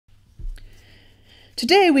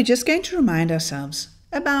Today we're just going to remind ourselves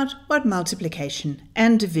about what multiplication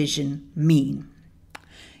and division mean.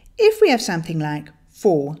 If we have something like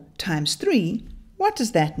 4 times 3, what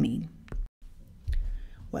does that mean?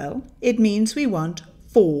 Well, it means we want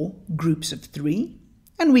 4 groups of 3,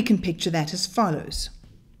 and we can picture that as follows.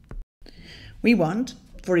 We want,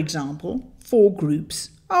 for example, 4 groups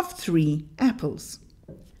of 3 apples.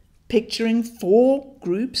 Picturing 4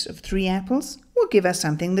 groups of 3 apples will give us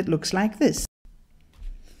something that looks like this.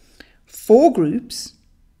 4 groups,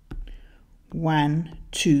 1,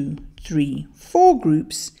 2, 3, 4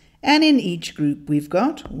 groups, and in each group we've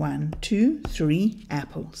got 1, 2, 3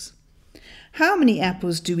 apples. How many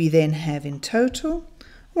apples do we then have in total?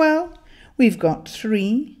 Well, we've got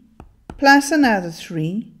 3, plus another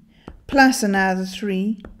 3, plus another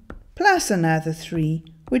 3, plus another 3,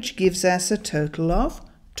 which gives us a total of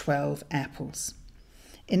 12 apples.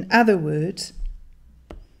 In other words,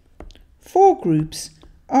 4 groups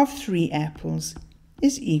of 3 apples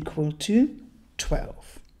is equal to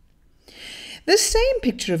 12. The same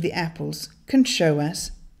picture of the apples can show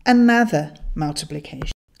us another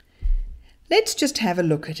multiplication. Let's just have a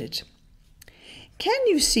look at it. Can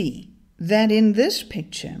you see that in this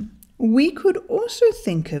picture we could also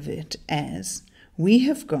think of it as we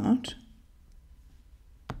have got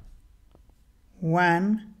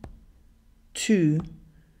 1, 2,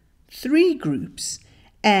 3 groups,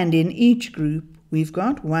 and in each group we've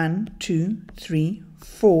got 1, 2, 3,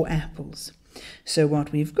 4 apples. So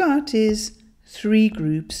what we've got is 3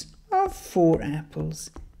 groups of 4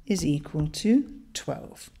 apples is equal to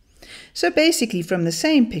 12. So basically from the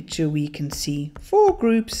same picture we can see 4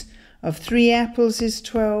 groups of 3 apples is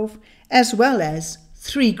 12, as well as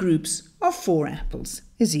 3 groups of 4 apples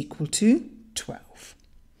is equal to 12.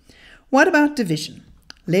 What about division?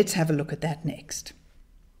 Let's have a look at that next.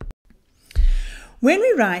 When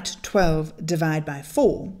we write 12 divided by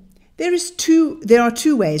 4, there are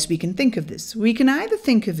two ways we can think of this. We can either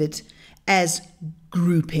think of it as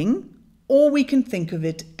grouping, or we can think of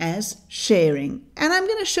it as sharing. And I'm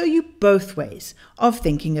going to show you both ways of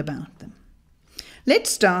thinking about them.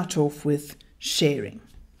 Let's start off with sharing.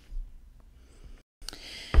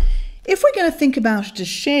 If we're going to think about it as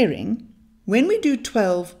sharing, when we do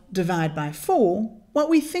 12 divided by 4, what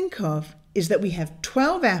we think of is that we have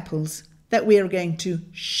 12 apples that we are going to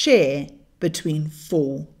share between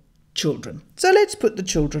 4 children. So let's put the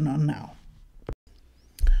children on now.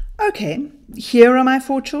 Okay, here are my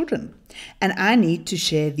 4 children, and I need to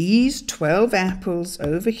share these 12 apples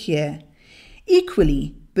over here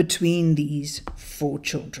equally between these 4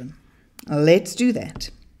 children. Let's do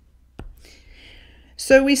that.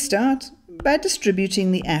 So we start by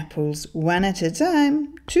distributing the apples one at a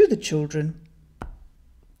time to the children,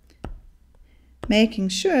 making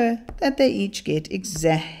sure that they each get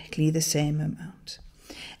exactly the same amount.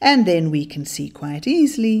 And then we can see quite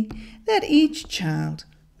easily that each child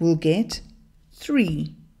will get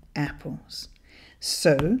 3 apples.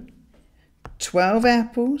 So 12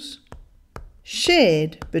 apples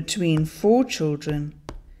shared between 4 children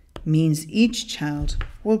means each child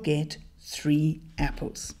will get 3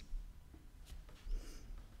 apples.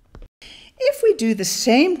 If we do the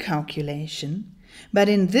same calculation, but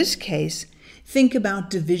in this case think about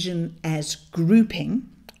division as grouping,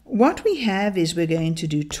 what we have is we're going to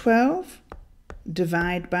do 12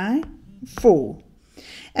 divided by 4.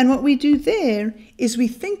 And what we do there is we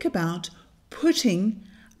think about putting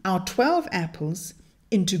our 12 apples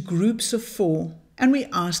into groups of 4, and we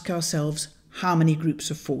ask ourselves, how many groups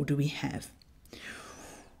of 4 do we have?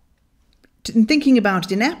 In thinking about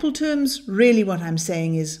it in apple terms, really what I'm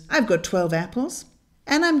saying is I've got 12 apples,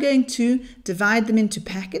 and I'm going to divide them into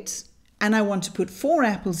packets, and I want to put 4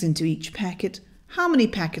 apples into each packet. How many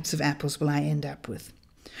packets of apples will I end up with?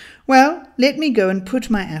 Well, let me go and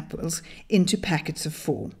put my apples into packets of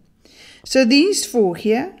 4. So these 4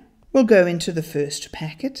 here will go into the first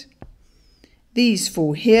packet, these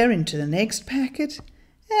 4 here into the next packet,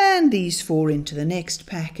 and these 4 into the next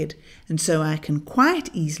packet. And so I can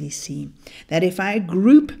quite easily see that if I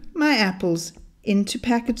group my apples into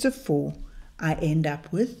packets of 4, I end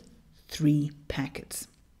up with 3 packets.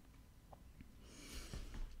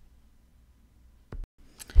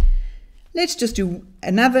 Let's just do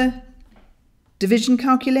another division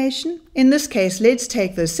calculation. In this case, let's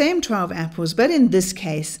take those same 12 apples, but in this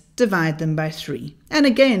case, divide them by 3. And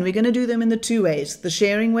again, we're going to do them in the 2 ways, the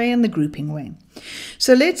sharing way and the grouping way.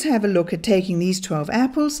 So let's have a look at taking these 12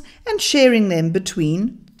 apples and sharing them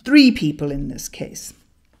between 3 people in this case.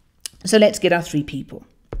 So let's get our 3 people.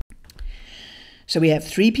 So we have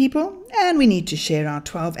 3 people, and we need to share our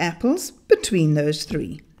 12 apples between those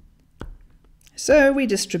 3. So we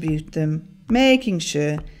distribute them making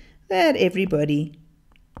sure that everybody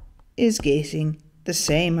is getting the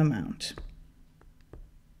same amount.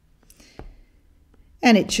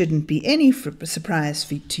 And it shouldn't be any surprise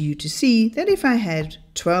to you to see that if I had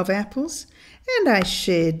 12 apples and I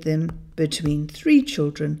shared them between 3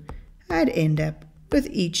 children, I'd end up with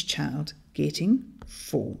each child getting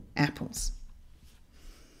 4 apples.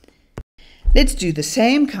 Let's do the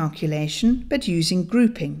same calculation but using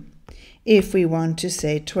grouping. If we want to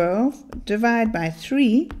say 12 divided by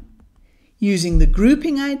 3, using the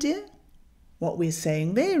grouping idea, what we're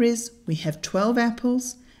saying there is we have 12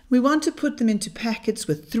 apples. We want to put them into packets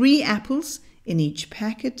with 3 apples in each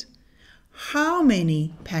packet. How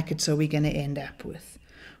many packets are we going to end up with?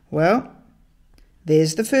 Well,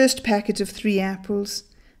 there's the first packet of 3 apples.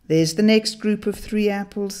 There's the next group of 3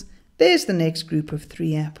 apples. There's the next group of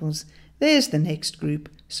 3 apples. There's the next group.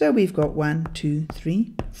 So we've got 1, 2,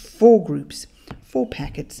 3, 4 groups, 4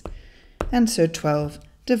 packets. And so 12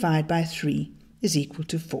 divided by 3 is equal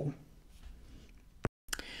to 4.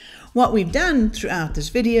 What we've done throughout this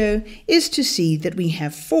video is to see that we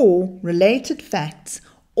have 4 related facts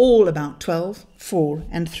all about 12, 4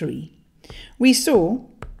 and 3. We saw,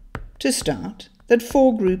 to start, that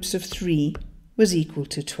 4 groups of 3 was equal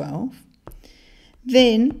to 12.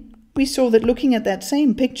 Then we saw that looking at that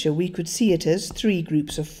same picture we could see it as 3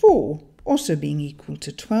 groups of 4 also being equal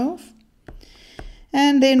to 12.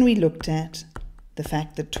 And then we looked at the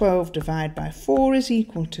fact that 12 divided by 4 is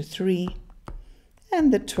equal to 3.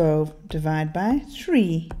 And that 12 divided by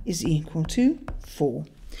 3 is equal to 4.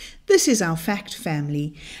 This is our fact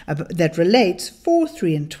family that relates 4,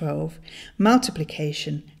 3 and 12,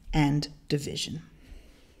 multiplication and division.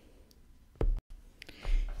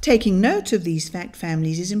 Taking note of these fact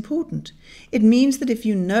families is important. It means that if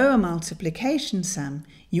you know a multiplication sum,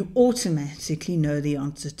 you automatically know the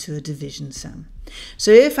answer to a division sum. So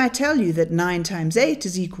if I tell you that 9 times 8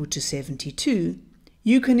 is equal to 72,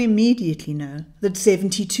 you can immediately know that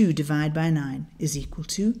 72 divided by 9 is equal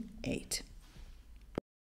to 8.